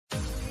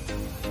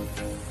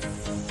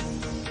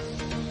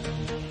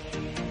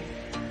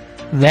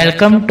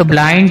Welcome to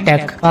blind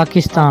take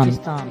Pakistan.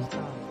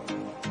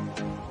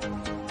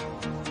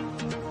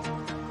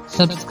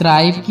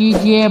 Subscribe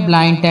कीजिए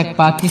blind take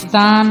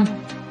Pakistan.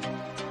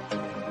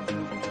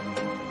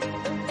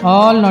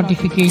 All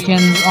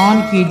notifications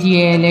on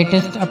कीजिए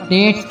latest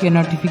updates के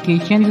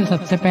notification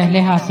सबसे पहले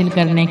हासिल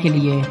करने के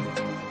लिए।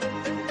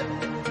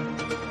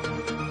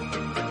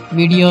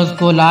 वीडियोस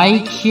को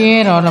लाइक,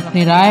 शेयर और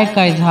अपनी राय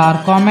का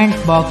इजहार कमेंट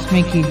बॉक्स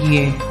में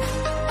कीजिए।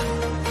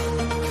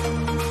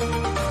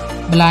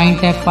 Blind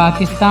take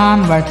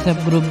Pakistan WhatsApp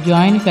group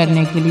join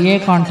करने के लिए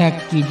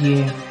कांटेक्ट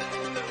कीजिए।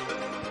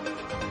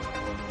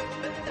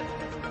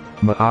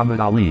 Muhammad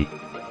Ali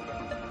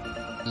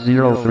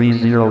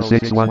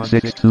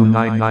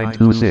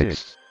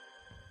 030616299926।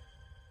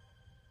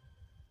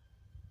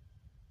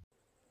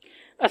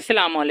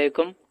 अस्सलाम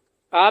वालेकुम,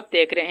 आप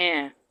देख रहे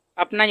हैं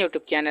अपना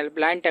YouTube channel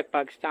blind take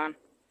Pakistan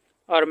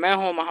और मैं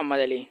हूं मोहम्मद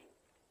अली।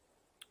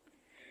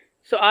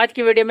 आज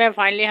की वीडियो में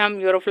फाइनली हम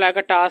यूरोफ्लाई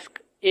का टास्क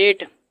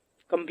 8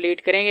 कंप्लीट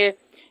करेंगे।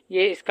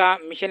 ये इसका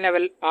मिशन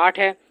लेवल 8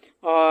 है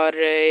और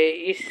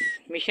इस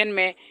मिशन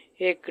में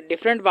एक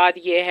डिफरेंट बात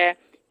यह है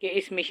कि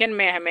इस मिशन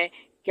में हमें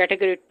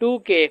कैटेगरी 2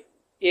 के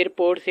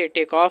एयरपोर्ट से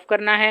टेक ऑफ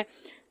करना है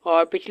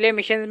और पिछले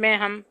मिशन में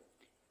हम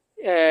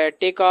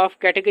टेक ऑफ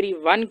कैटेगरी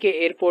 1 के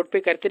एयरपोर्ट पे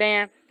करते रहे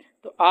हैं।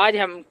 तो आज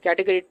हम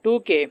कैटेगरी 2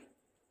 के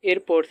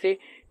एयरपोर्ट से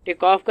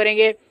टेक ऑफ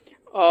करेंगे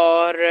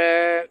और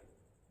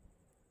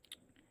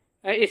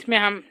इसमें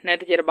हम नए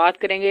तजर्बात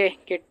करेंगे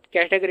कि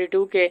कैटेगरी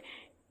 2 के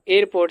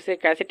एयरपोर्ट से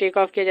कैसे टेक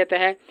ऑफ किया जाता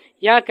है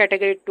या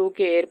कैटेगरी 2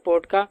 के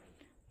एयरपोर्ट का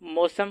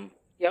मौसम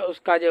या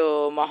उसका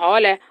जो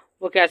माहौल है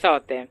वो कैसा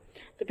होता है।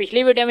 तो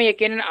पिछली वीडियो में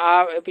यकीनन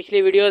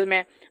पिछली वीडियोस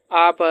में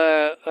आप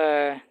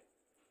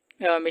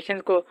मिशन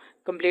को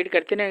कंप्लीट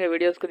करते रहेंगे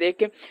वीडियोस को देख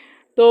के।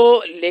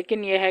 तो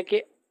लेकिन यह है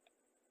कि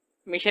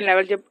मिशन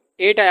लेवल जब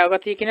 8 आया होगा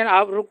तो यकीनन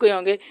आप रुक गए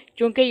होंगे,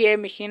 क्योंकि ये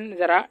मिशन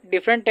ज़रा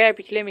डिफरेंट है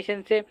पिछले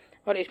मिशन से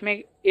और इसमें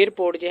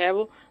एयरपोर्ट जो है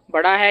वो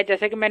बड़ा है।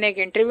 जैसा कि मैंने एक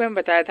इंटरव्यू में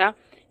बताया था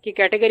कि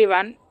कैटेगरी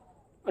 1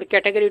 और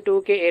कैटेगरी 2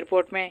 के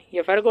एयरपोर्ट में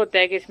ये फ़र्क होता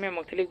है कि इसमें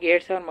मुख्तलिफ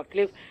गेट्स और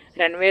मुख्तलिफ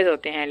रनवेज़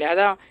होते हैं,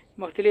 लिहाजा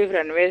मुख्तलिफ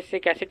रनवेज़ से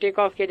कैसे टेक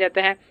ऑफ किया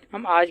जाता है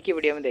हम आज की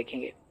वीडियो में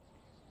देखेंगे।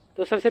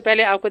 तो सबसे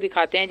पहले आपको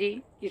दिखाते हैं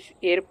जी इस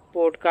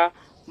एयरपोर्ट का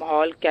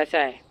माहौल कैसा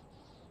है।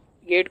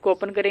 गेट को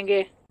ओपन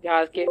करेंगे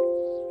जहाज़ के।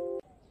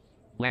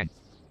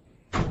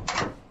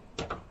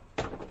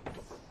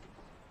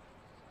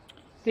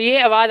 तो ये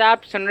आवाज़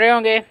आप सुन रहे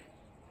होंगे,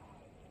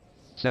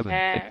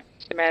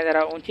 मैं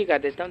ज़रा ऊंची कर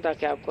देता हूँ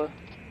ताकि आपको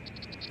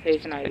सही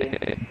सुनाई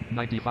दे।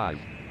 95।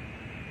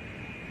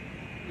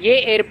 ये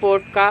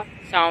एयरपोर्ट का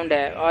साउंड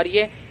है और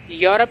ये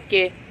यूरोप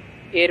के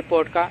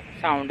एयरपोर्ट का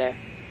साउंड है।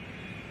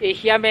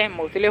 एशिया में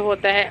मुख्तलिफ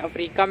होता है,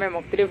 अफ्रीका में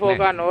मुख्तलिफ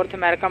होगा, नॉर्थ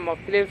अमेरिका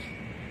मुख्तलिफ,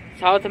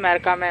 साउथ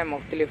अमेरिका में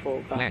मुख्तलिफ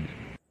होगा।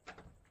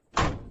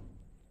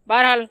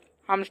 बहरहाल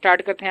हम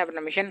स्टार्ट करते हैं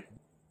अपना मिशन।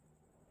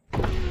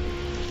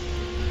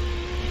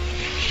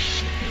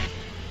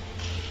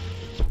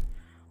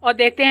 और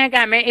देखते हैं कि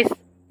हमें इस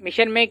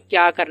मिशन में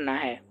क्या करना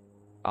है।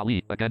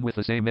 Ali, again with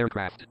the same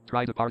aircraft.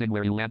 Try departing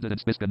where you landed in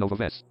Spiska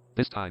Novoves.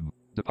 This time,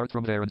 depart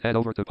from there and head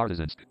over to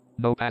Partizansk.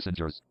 No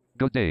passengers.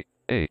 Good day.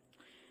 A.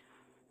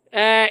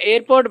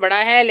 Airport बड़ा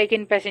है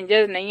लेकिन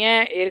passengers नहीं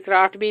है।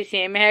 Aircraft भी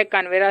same है,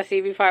 कन्वेरा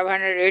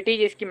CV580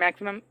 जिसकी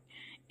maximum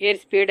air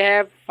speed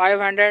है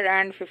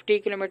 550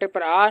 kilometre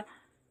per hour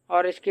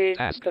और इसकी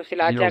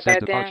तफसीलात क्या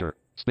कहते हैं।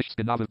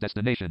 Spiska Novoves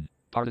destination.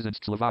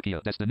 Partizansk, Slovakia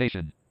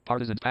destination.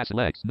 Partizan pass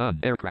legs none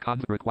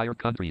aircraft required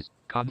countries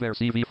convera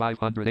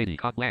CV580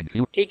 Kotlang।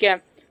 ठीक है,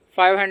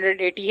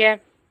 580 है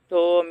तो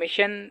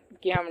मिशन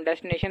की हम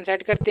डेस्टिनेशन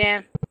सेट करते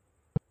हैं।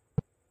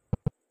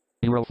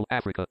 Eurofly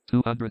Africa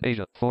 200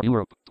 Asia 4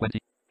 Europe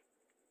 20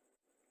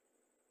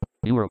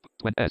 Europe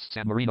 20 S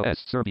San Marino S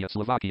Serbia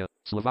Slovakia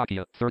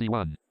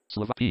 31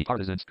 Slovakia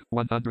Partizansk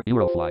 100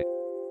 Eurofly।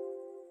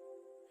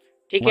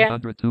 ठीक है,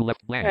 102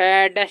 left blank।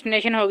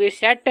 डेस्टिनेशन होगी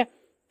सेट।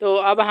 तो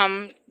अब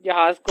हम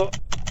जहाज को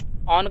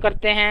ऑन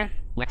करते हैं।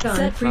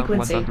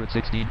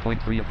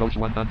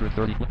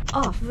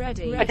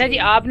 अच्छा जी,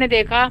 आपने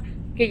देखा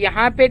कि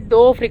यहाँ पे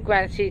 2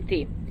 फ्रीक्वेंसी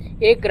थी,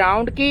 एक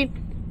ग्राउंड की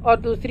और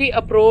दूसरी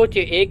अप्रोच।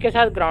 एक के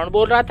साथ ग्राउंड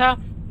बोल रहा था,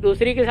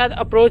 दूसरी के साथ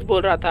अप्रोच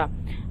बोल रहा था।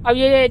 अब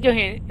ये जो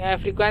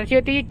फ्रीक्वेंसी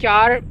होती है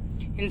 4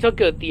 हिस्सों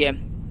की होती है।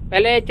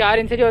 पहले 4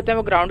 हिस्से जो होते हैं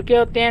वो ग्राउंड के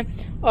होते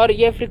हैं और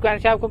ये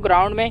फ्रीक्वेंसी आपको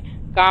ग्राउंड में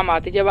काम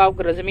आती है जब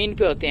आप ज़मीन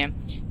पे होते हैं।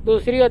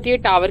 दूसरी होती है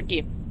टावर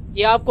की,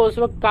 ये आपको उस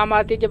वक्त काम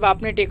आती है जब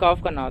आपने टेक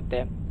ऑफ करना होता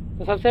है।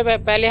 तो सबसे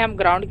पहले हम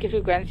ग्राउंड की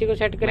फ्रीक्वेंसी को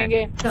सेट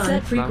करेंगे।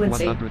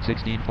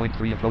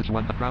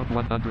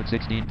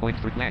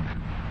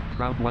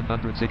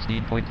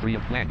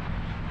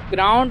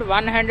 ग्राउंड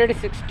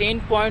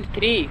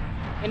 116.3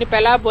 यानी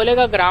पहला आप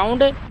बोलेगा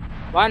ग्राउंड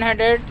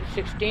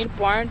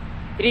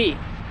 116.3।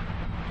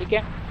 ठीक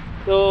है,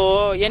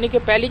 तो यानी कि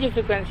पहली जो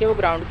फ्रीक्वेंसी है वो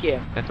ग्राउंड की है।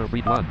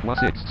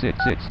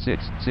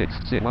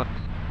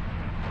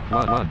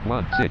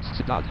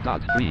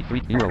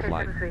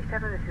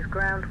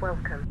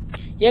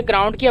 ये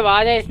ग्राउंड की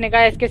आवाज़ है। इसने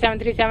कहा इसके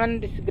 737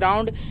 दिस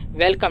ग्राउंड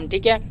वेलकम।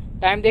 ठीक है,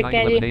 टाइम देखते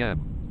हैं जी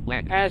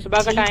Land.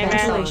 सुबह का टाइम है।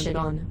 Ventilation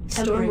on.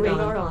 Storing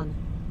radar on.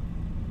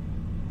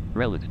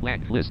 Relic.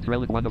 Land. List.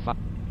 Relic 1 of 5.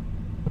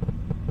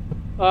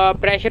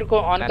 Pressure को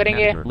ऑन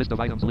करेंगे। Taskmaster. List of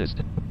items list.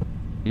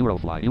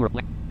 Eurofly.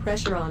 Eurofly.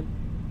 Pressure on.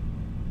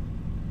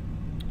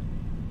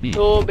 B.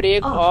 तो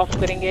ब्रेक ऑफ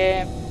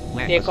करेंगे।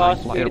 Land. Take off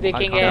Assign speed flight.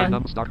 देखेंगे।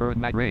 Num start current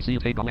mag ray. See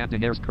take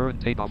landing airs current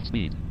takeoff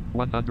speed.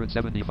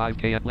 175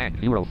 km land.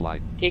 Eurofly.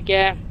 ठीक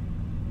है,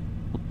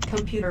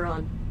 Computer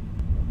on.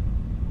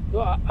 तो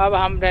अब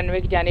हम runway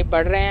की जानिब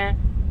बढ़ रहे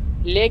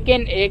हैं,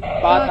 लेकिन एक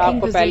बात Parking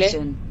आपको पहले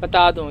position.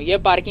 बता दूं, ये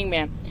पार्किंग में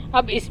है।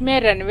 अब इसमें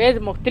रनवेज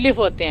मुख्तलिफ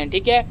होते हैं,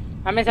 ठीक है।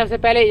 हमें सबसे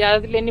पहले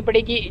इजाज़त लेनी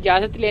पड़ेगी।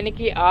 इजाज़त लेने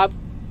की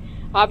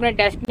आपने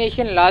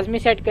डेस्टिनेशन लाजमी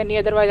सेट करनी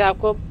है, अदरवाइज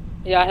आपको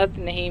इजाज़त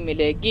नहीं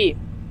मिलेगी।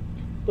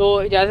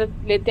 तो इजाज़त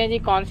लेते हैं जी।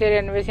 कौन से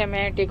रनवे से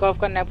हमें टेक ऑफ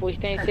करना है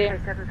पूछते हैं इससे।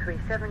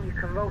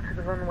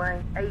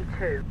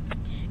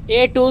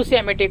 A2 से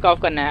हमें टेक ऑफ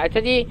करना है। अच्छा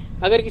जी,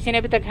 अगर किसी ने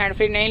अभी तक हैंड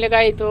फ्री नहीं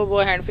लगाई तो वो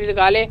हैंड फ्री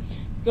लगा ले,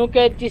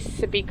 क्योंकि जिस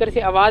स्पीकर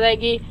से आवाज़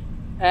आएगी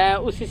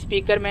उसी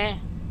स्पीकर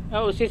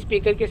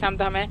के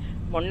सामने हमें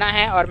मुड़ना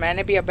है, और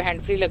मैंने भी अब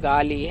हैंड फ्री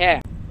लगा ली है।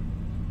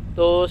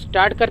 तो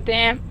स्टार्ट करते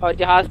हैं और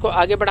जहाज़ को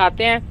आगे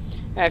बढ़ाते हैं।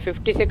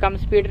 50 से कम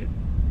स्पीड,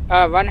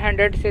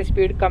 100 से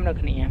स्पीड कम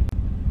रखनी है।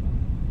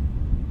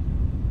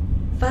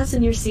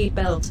 Fasten your seat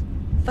belt.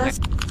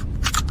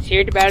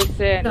 Seat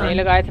belt नहीं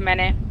लगाए थे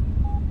मैंने।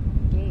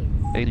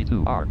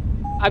 82R.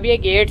 अब ये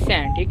गेट्स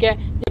हैं, ठीक है।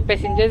 जब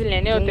पैसेंजर्स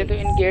लेने होते हैं तो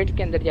इन गेट्स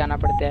के अंदर जाना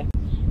पड़ता है,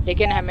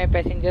 लेकिन हमें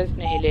पैसेंजर्स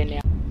नहीं लेने।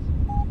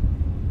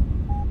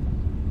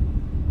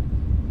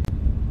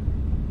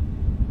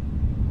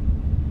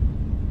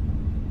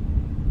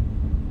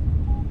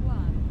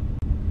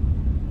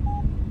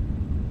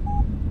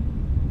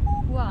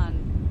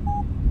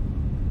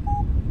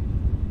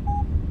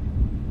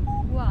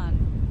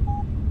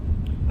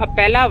 अब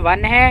पहला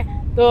 1 है,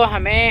 तो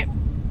हमें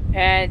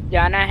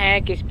जाना है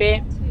किस पे?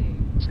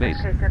 Space.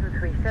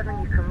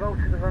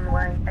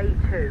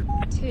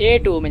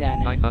 A2 में जाना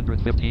है।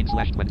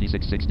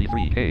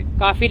 915/2663K.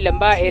 काफी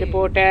लंबा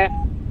एयरपोर्ट है।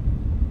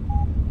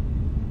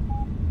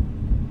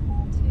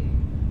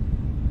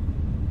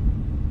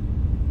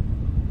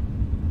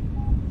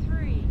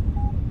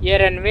 ये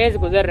रनवेज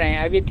गुजर रहे हैं,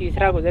 अभी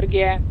तीसरा गुजर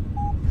गया है।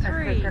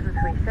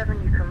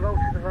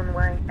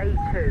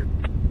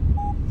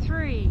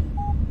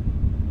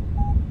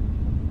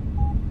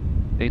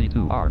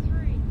 82R.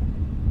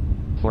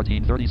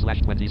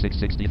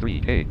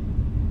 1430/2663K.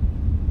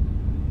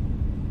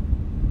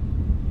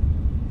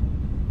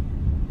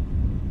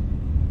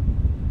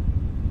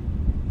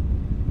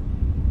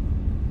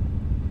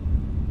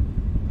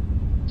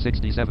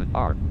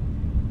 R.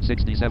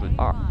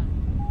 67R.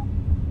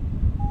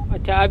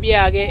 अच्छा, अब ये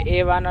आगे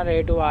A1 और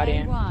A2 आ रहे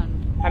हैं,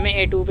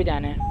 हमें A2 पे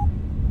जाना है।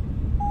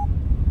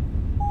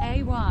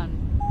 A1.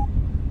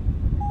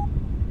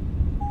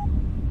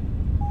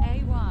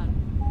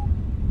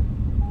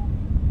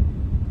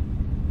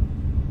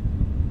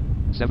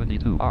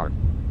 72R.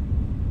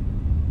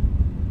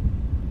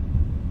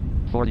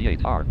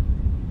 48R.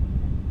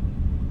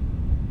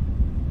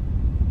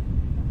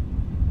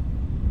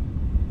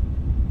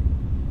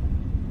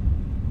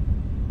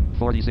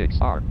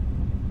 46R.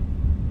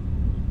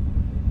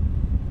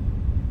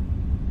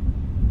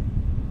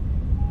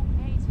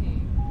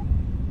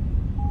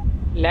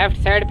 Left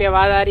side पे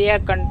आवाज आ रही है,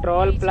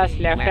 कंट्रोल प्लस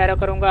लेफ्ट एरो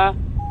करूंगा,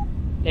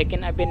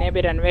 लेकिन अभी ने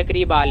भी रनवे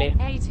करीब आ ले।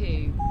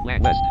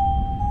 Land west.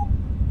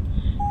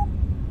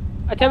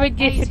 अच्छा भाई,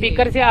 जिस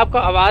स्पीकर से आपको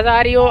आवाज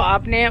आ रही हो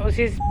आपने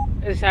उसी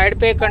साइड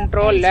पे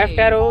कंट्रोल लेफ्ट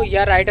एरो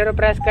या राइट एरो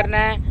प्रेस करना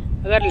है।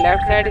 अगर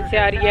लेफ्ट साइड से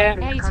आ रही है,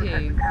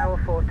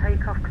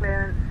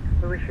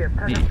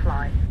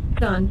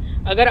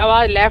 अगर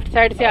आवाज लेफ्ट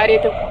साइड से आ रही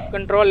है तो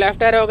कंट्रोल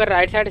लेफ्ट एरो, अगर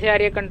राइट साइड से आ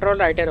रही है कंट्रोल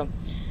राइट एरो।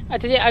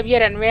 अच्छा जी, अब ये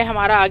रनवे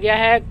हमारा आ गया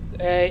है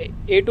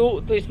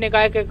A2, तो इसने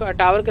कहा है कि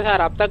टावर के साथ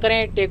रब्ता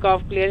करें टेक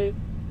ऑफ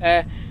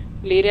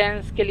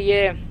क्लियरेंस के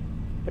लिए,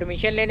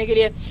 परमिशन लेने के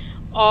लिए।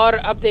 और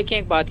अब देखें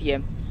एक बात ये,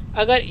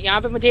 अगर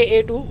यहाँ पे मुझे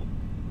A2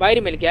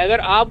 बाहर मिल गया, अगर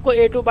आपको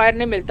A2 बाहर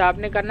नहीं मिलता,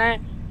 आपने करना है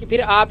कि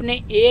फिर आपने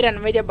A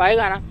रनवे जब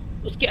आएगा ना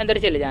उसके अंदर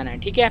चले जाना है,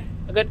 ठीक है।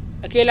 अगर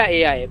अकेला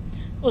A आए,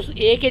 उस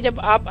A के जब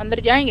आप अंदर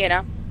जाएंगे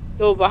ना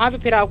तो वहाँ पे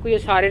फिर आपको ये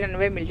सारे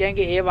रनवे मिल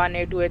जाएंगे, A1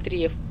 A2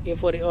 A3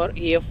 A4 और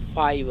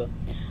A5।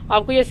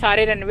 आपको ये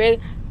सारे रनवे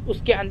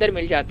उसके अंदर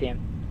मिल जाते हैं।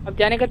 अब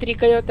जाने का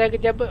तरीका ये होता है कि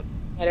जब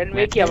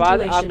रनवे की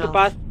आवाज़ आपके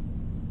पास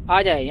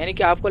आ जाए, यानी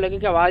कि आपको लगे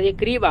कि आवाज़ ये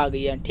करीब आ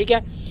गई है, ठीक है,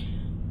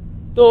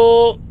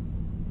 तो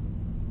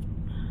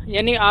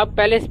यानी आप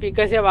पहले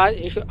स्पीकर से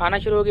आवाज़ आना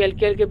शुरू होगी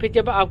हल्की हल्की, फिर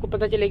जब आपको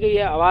पता चलेगा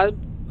ये आवाज़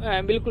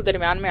बिल्कुल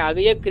दरमियान में आ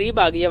गई है, करीब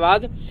आ गई है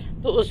आवाज़,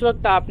 तो उस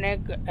वक्त आपने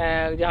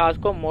जहाज़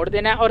को मोड़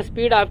देना है और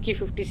स्पीड आपकी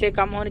 50 से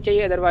कम होनी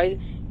चाहिए, अदरवाइज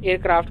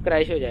एयरक्राफ्ट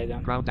क्रैश हो जाएगा।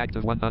 Ground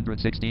active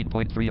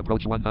 116.3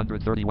 approach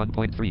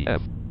 131.3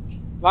 F.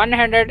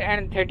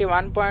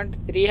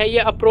 131.3 है, ये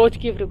अप्रोच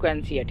की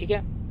फ्रिक्वेंसी है, ठीक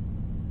है।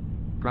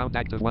 Ground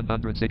active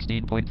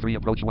 116.3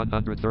 approach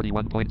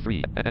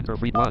 131.3 enter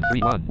free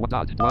 131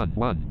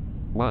 1.1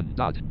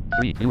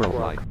 1.3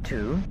 Eurofly.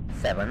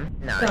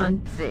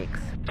 2796.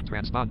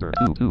 Transponder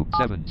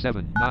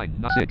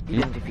 2277996.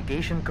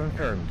 Identification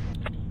confirmed.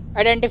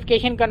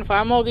 Identification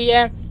confirm हो गई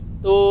है।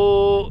 तो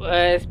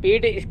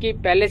स्पीड इसकी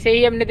पहले से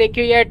ही हमने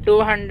देखी हुई है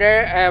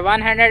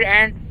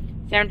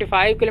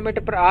 175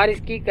 किलोमीटर पर आवर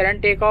इसकी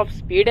करंट टेक ऑफ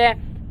स्पीड है।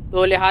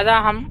 तो लिहाजा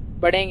हम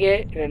बढ़ेंगे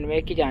रनवे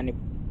की जानिब।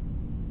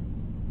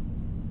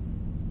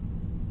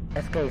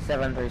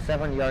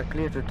 SK737, you are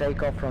clear to take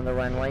off from the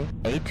runway.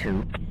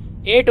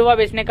 82 अब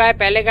इसने कहा है,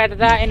 पहले कहता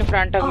था in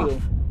front of you.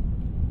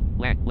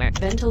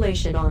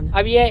 Ventilation on.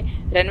 अब ये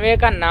रनवे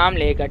का नाम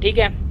लेगा, ठीक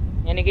है,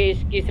 यानी कि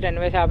इस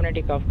रनवे से आपने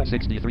टेक ऑफ करना।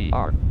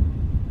 63R.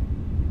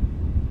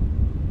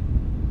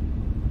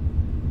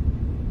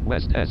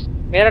 West S.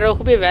 मेरा रुख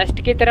भी वेस्ट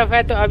की तरफ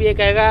है, तो अब ये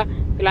कहेगा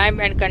climb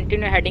and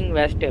continue heading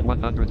waste.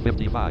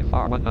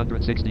 155R.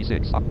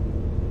 166R.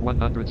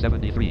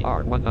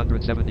 173R.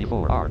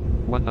 174R.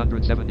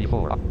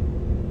 174R.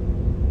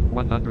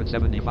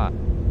 175.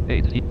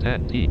 8T.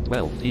 10T.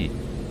 12T.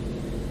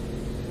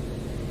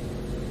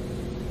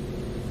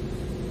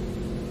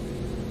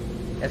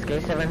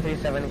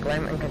 SK737,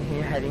 climb and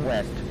continue heading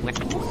west.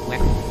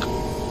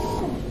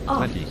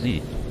 20Z.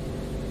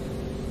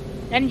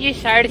 And जिस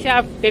साइड से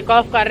आप टेक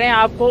ऑफ कर रहे हैं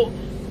आपको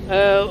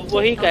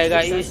वही कहेगा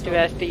ईस्ट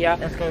वेस्ट या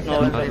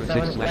north.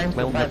 206 left,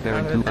 12 left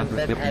bearing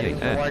 258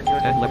 and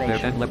 10 left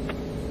bearing 10 left.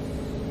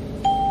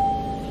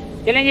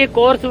 चलें, ये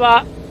कोर्स हुआ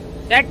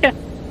सेट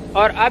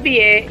और अब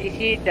ये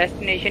इसी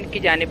डेस्टिनेशन की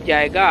जानिब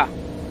जाएगा।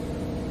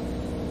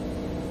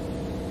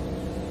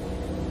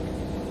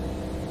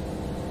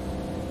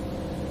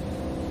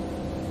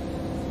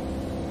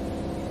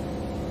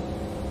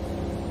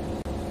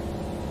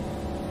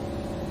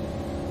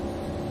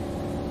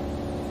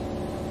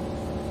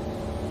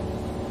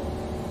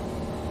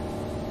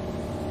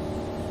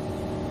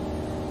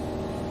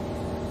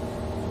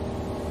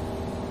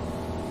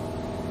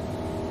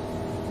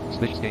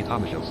 Switchgate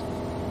Amishos.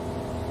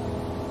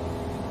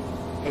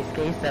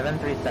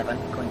 SK737,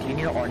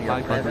 continue on your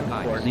present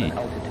 509 course Z. and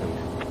altitude.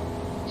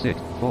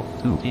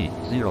 642T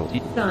 0T.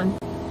 Done.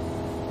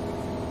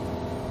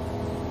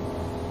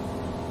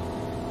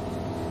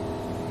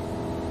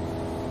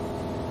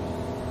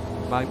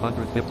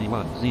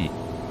 551 Z.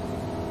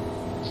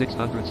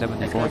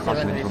 674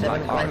 crosswind from SK737,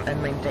 right climb R. and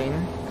maintain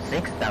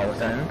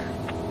 6000.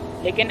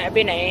 लेकिन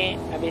अभी नहीं,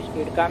 अभी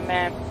स्पीड कम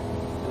है।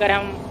 अगर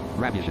हम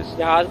Ravicious.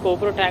 जहाज को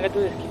ऊपर उठाएंगे तो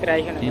इसकी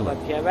क्रैश होने का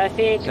खतरा है।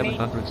 वैसे इतनी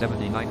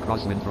 779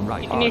 crosswind from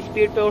right इतनी R.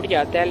 स्पीड पे उठ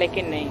जाता है,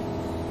 लेकिन नहीं।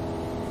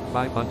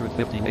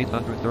 550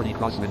 830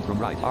 crosswind from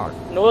right R.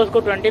 Knows को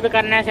 20 पे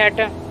करना है set.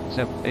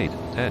 7 8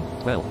 10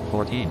 12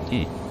 14 T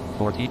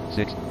 14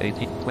 6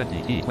 18 20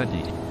 T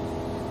 20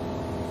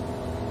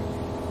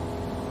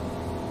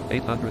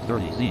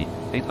 830 Z.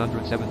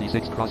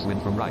 876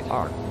 crosswind from right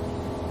R.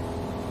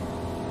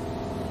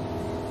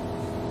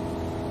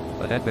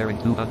 Ahead bearing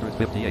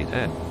 258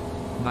 N.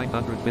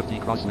 950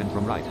 crosswind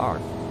from right R.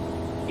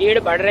 Speed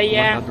बढ़ रही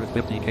है।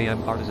 150 km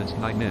partisans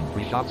 9 min.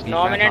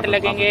 9 मिनट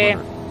लगेंगे,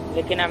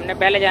 लेकिन हमने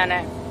पहले जाना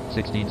है।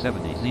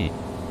 1670 Z.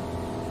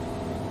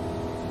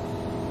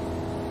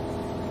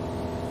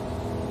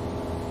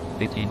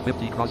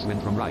 1850 crosswind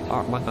from right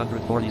R.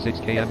 146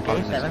 km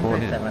partisans 4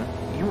 min. SK737,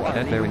 you are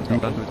Ahead bearing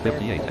leaving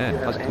 258 N.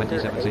 Plus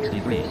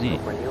 2763 Z.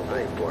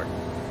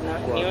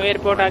 New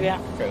airport आ गया।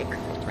 6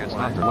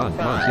 Transponder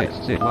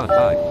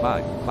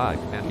 1166155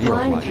 and Flying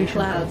Eurofly. through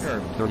clouds.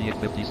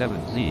 3857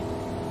 Z.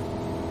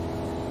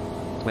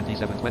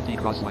 2720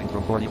 crossline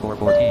from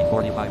 4414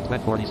 45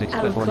 20 46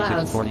 Out of 46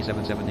 clouds.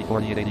 47 70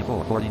 48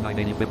 84 49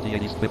 80 50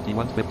 80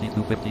 51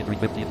 52 53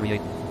 53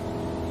 8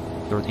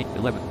 13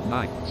 11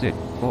 9 6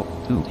 4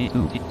 2 T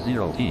 2 T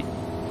 0 T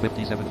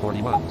 57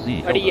 41 Z.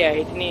 बड़ी है,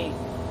 इतनी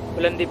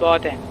बुलंदी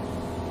बहुत है।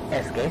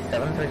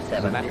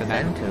 SK737, Samantha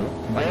descend to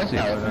minus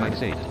 6 4000.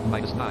 minus 8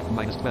 minus 9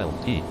 minus 12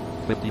 T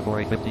 54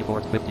 8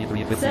 54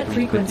 53 Set 53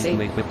 frequency.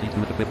 52 8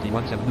 52 to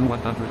 51 7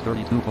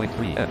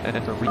 132.3 and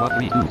enter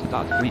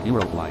 332.3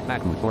 Eurofly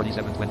Baku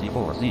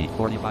 4724 Z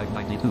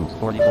 4592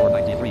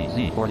 4493 Z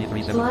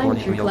 43 7 Flying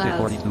 43 through 06 clouds.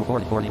 42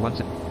 40 41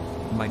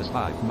 minus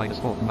 5 minus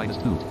 4 minus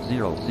 2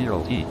 0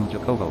 0 T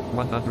Jacobo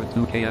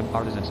 102 km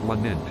partisans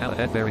 1 min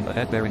ahead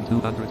bearing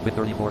 200 with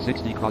 34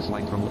 60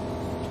 crossline from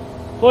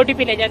 40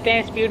 पे ले जाते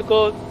हैं speed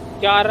को।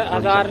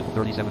 4000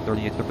 37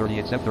 38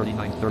 38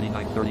 39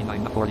 39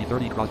 39 40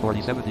 30 cross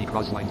 40 70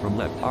 cross line from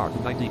left R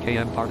 90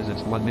 km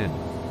partisans 1 min.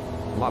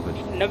 Lavage.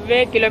 90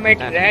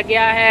 kilometer रह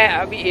गया है।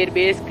 अभी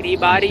airbase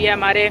करीब आ रही है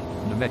हमारे,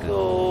 Nemeka. तो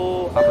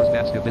Upper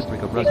Spanska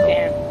district of देखते Brezno.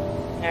 हैं।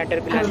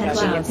 टर्बुलेंस आ गई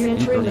है। You're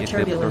entering the 38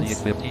 turbulence.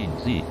 15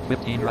 Z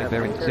 15 right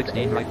bearing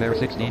 16 right bearing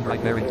 16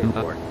 right bearing 2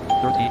 up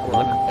 13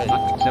 11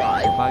 9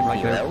 7 5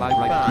 right bearing 5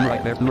 right 2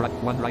 right bearing 2 right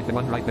 1 right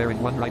 1 right bearing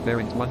 1 right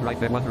bearing 1 right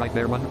bearing 1 right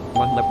bearing 1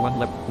 left 1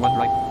 left 1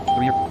 right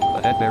 3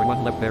 ahead bearing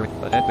 1 left bearing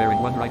ahead bearing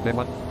 1 right bearing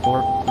 1 4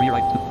 3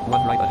 right 2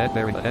 1 right ahead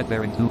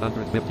bearing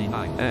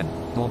 259 N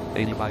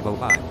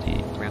 8505 T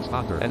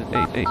transponder edit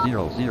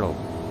 8800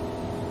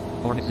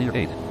 Hornet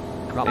 08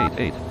 Crop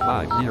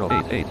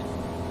 885088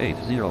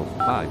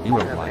 805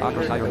 Eurofly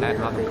Upper Siren Ad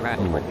Robin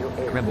Kremlin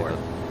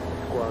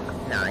Squawk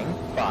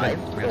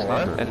 954.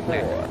 Transponder edit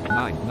plan.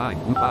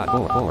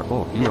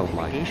 9954444.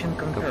 Eurofly. Identification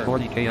confirmed.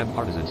 40 km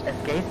partisans.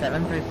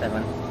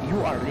 SK737, you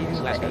are leaving the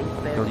Slash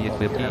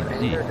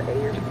 3815 Z.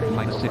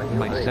 Minus 6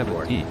 minus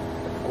 7 T.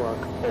 Squawk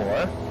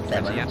 4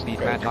 MCM speed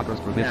crash occurs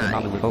provision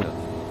model Lakota.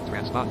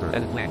 Transponder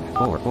edit plan.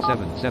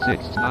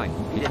 44769.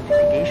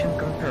 Identification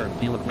confirmed.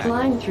 Field of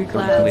Flying through 32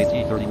 clouds.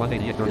 18 31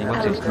 88 31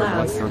 Out 6 of 31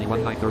 clouds.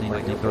 31 9 30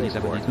 19 30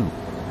 72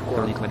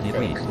 30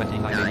 23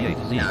 29 88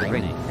 Z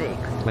ready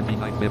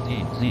 29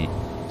 15 Z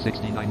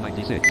 69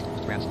 96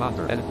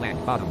 transponder edit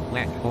blank bottom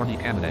blank horny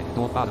candidate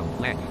door bottom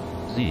blank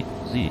Z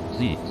Z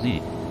Z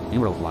Z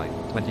Eurofly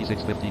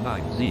 26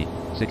 59 Z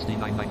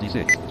 69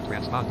 96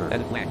 transponder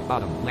edit blank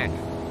bottom blank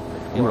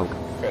Euro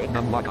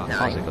num lock on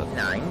pausing the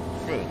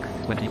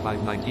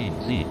 25 19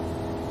 Z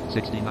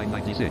 69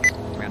 96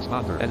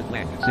 transponder edit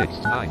blank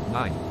 6 9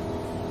 9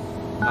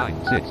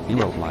 96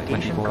 Eurofly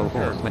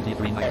 2404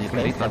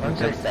 2393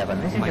 807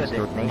 minus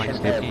 13 minus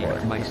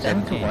 15 minus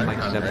 17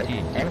 minus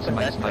 17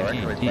 minus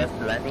 19 T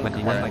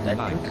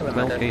 2199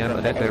 12 km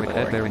at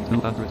bearing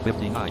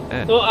 259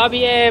 N तो अब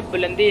ये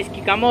बुलंदी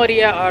इसकी कम हो रही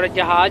है और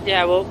जहाज जो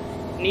है वो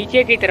नीचे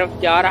की तरफ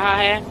जा रहा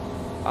है।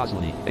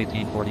 Osley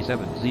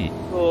 1847 Z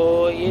तो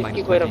ये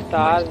इसकी कोई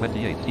रफ्तार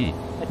 28 T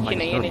अच्छी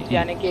नहीं है नीचे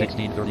जाने की।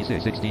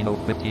 1636 16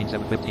 15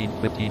 7 15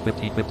 15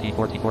 15 15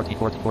 40 40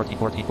 40 40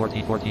 40 40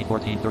 40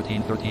 14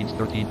 13 13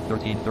 13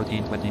 13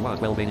 13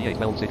 21 12 88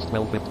 12 6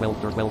 12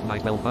 12 12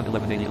 9 12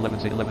 11 80 11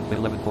 6 11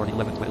 11 40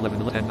 11 11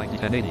 10 90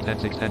 10 80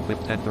 10 6 10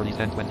 10 30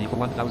 10 20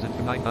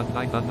 1000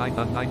 900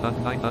 900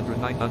 900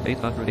 900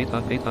 800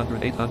 800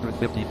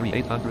 853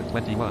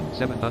 821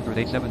 700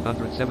 8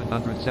 700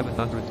 700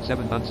 700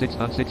 700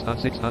 600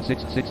 600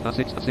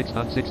 600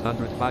 600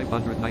 600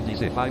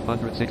 596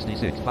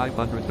 566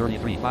 533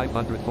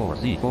 504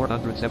 Z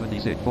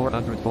 476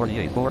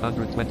 448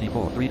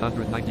 424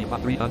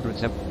 395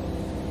 307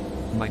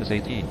 minus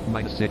 18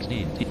 minus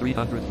 16 T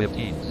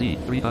 315 Z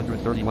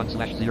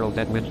 331/0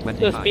 dead wind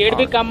 29 तो स्पीड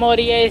भी कम हो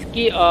रही है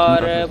इसकी और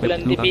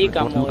बुलंदी भी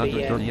कम हो रही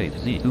है। 238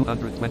 Z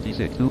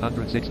 226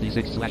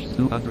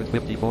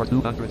 266/254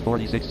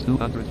 246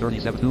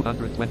 237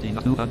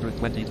 229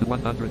 222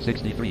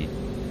 163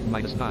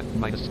 minus 9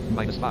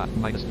 minus 5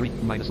 minus 3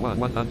 minus 1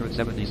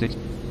 176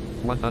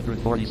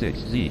 146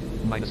 Z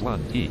minus 1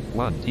 T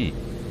 1 T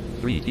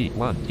 3 T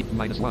 1 T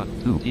minus 1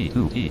 2 T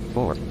 2 T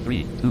 4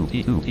 3 2 T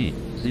 2 T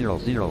 0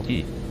 0 T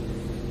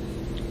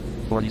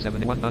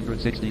 47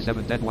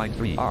 167 deadline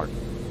 3 R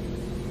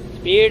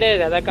speed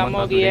ज्यादा कम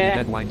हो गई है।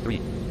 deadline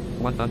 3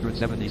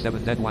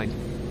 177 deadline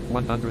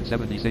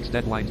 176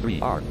 deadline 3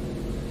 R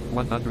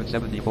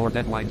 174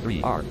 deadline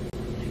 3 R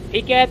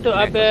ठीक है तो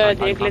अब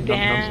देख लेते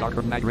हैं।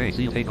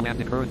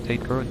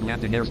 take current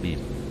landing airspeed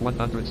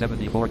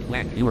 174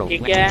 land Euro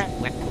ठीक है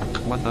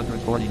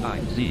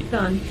 149 Z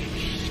Done.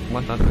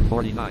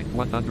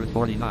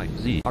 149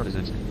 Z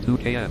artisans 2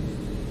 km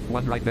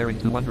 1 right bearing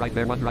 2 1 right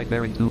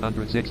bearing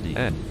 260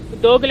 N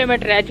 2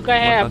 kilometre रह चुका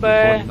है अब।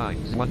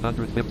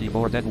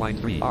 154 deadline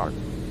 3 R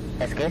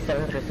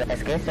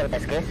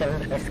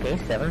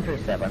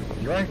SK737,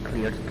 you are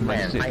cleared to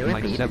minus land. 6 I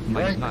minus repeat, 7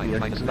 you are minus 9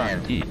 cleared minus to 9 land.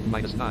 T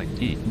minus 9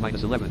 T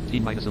minus 11 T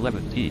minus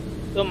 11 T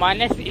तो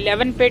minus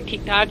 11 पे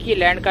ठीक ठाक ये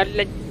land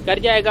कर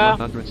जाएगा।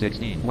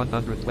 116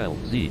 112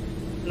 Z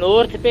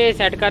नॉर्थ पे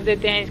सेट कर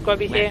देते हैं इसको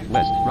अभी से।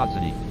 West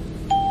Rodsony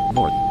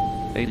North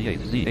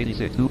 88 Z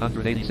 86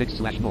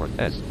 286/north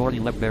S 40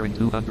 left bearing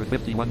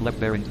 251 left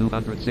bearing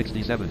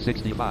 267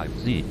 65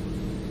 Z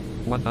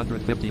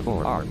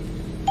 154 R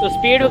तो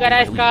स्पीड वगैरह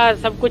इसका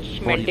सब कुछ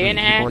मेंटेन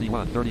है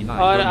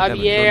और अब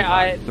ये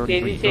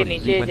तेजी से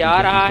नीचे जा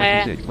रहा है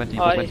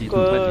और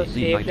इसको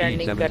सेफ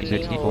लैंडिंग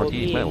करनी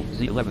होगी।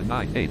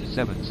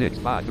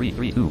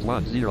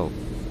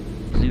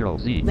 0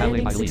 Z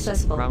Landing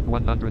successful. round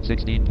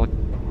 116.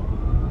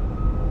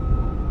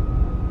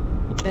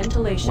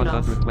 Ventilation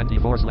off.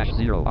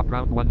 124/0 up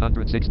round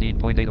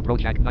 116.8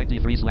 approach at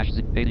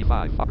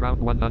 93/85 up round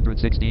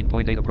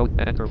 116.8 approach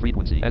enter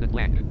frequency edit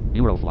blank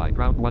Eurofly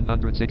round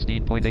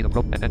 116.8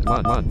 approach and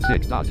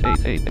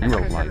 116.88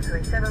 Eurofly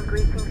 737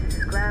 greetings, this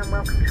is Ground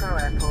Welcome Control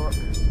Airport.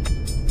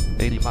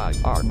 85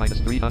 R minus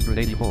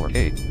 384 K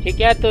ठीक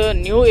है तो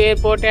new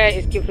airport है,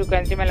 इसकी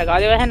frequency में लगा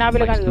दो, है ना भी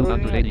लगाने minus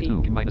जरूरी नहीं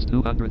होती। 282 minus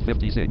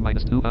 256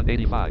 minus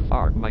 285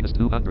 R minus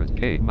 200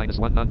 K minus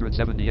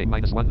 178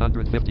 minus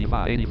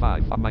 155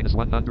 85 minus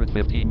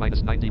 115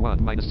 minus 91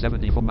 minus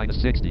 74 minus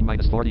 60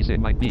 minus 46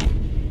 might be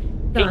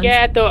ठीक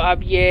है तो अब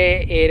ये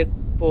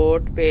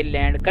एयरपोर्ट पे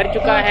लैंड कर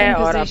चुका है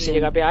और अपनी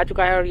जगह पे आ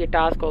चुका है और ये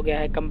टास्क हो गया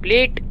है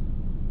complete.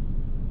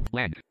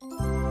 land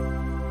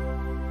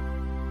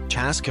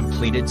Task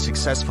completed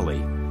successfully.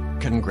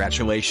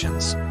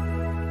 Congratulations.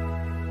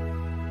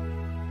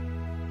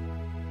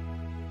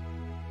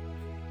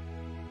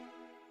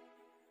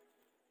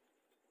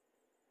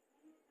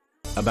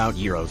 About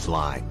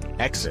Eurofly.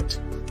 Exit.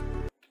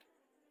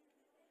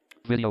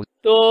 video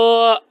तो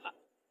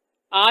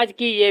आज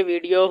की ये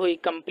वीडियो हुई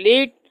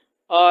कंप्लीट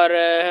और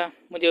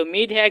मुझे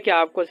उम्मीद है कि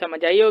आपको समझ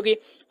आई होगी।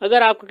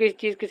 अगर आपको किसी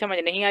चीज़ की समझ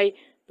नहीं आई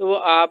तो वो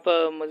आप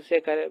मुझसे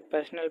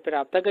पर्सनल पर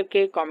रब्ता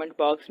करके कमेंट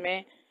बॉक्स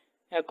में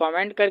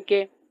कमेंट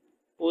करके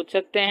पूछ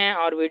सकते हैं।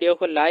 और वीडियो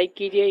को लाइक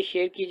कीजिए,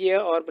 शेयर कीजिए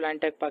और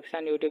blind take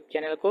Pakistan YouTube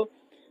channel को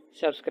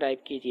सब्सक्राइब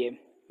कीजिए।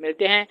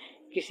 मिलते हैं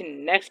किसी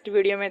नेक्स्ट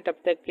वीडियो में,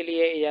 तब तक के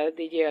लिए इजाज़त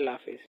दीजिए। अल्लाह हाफिज़।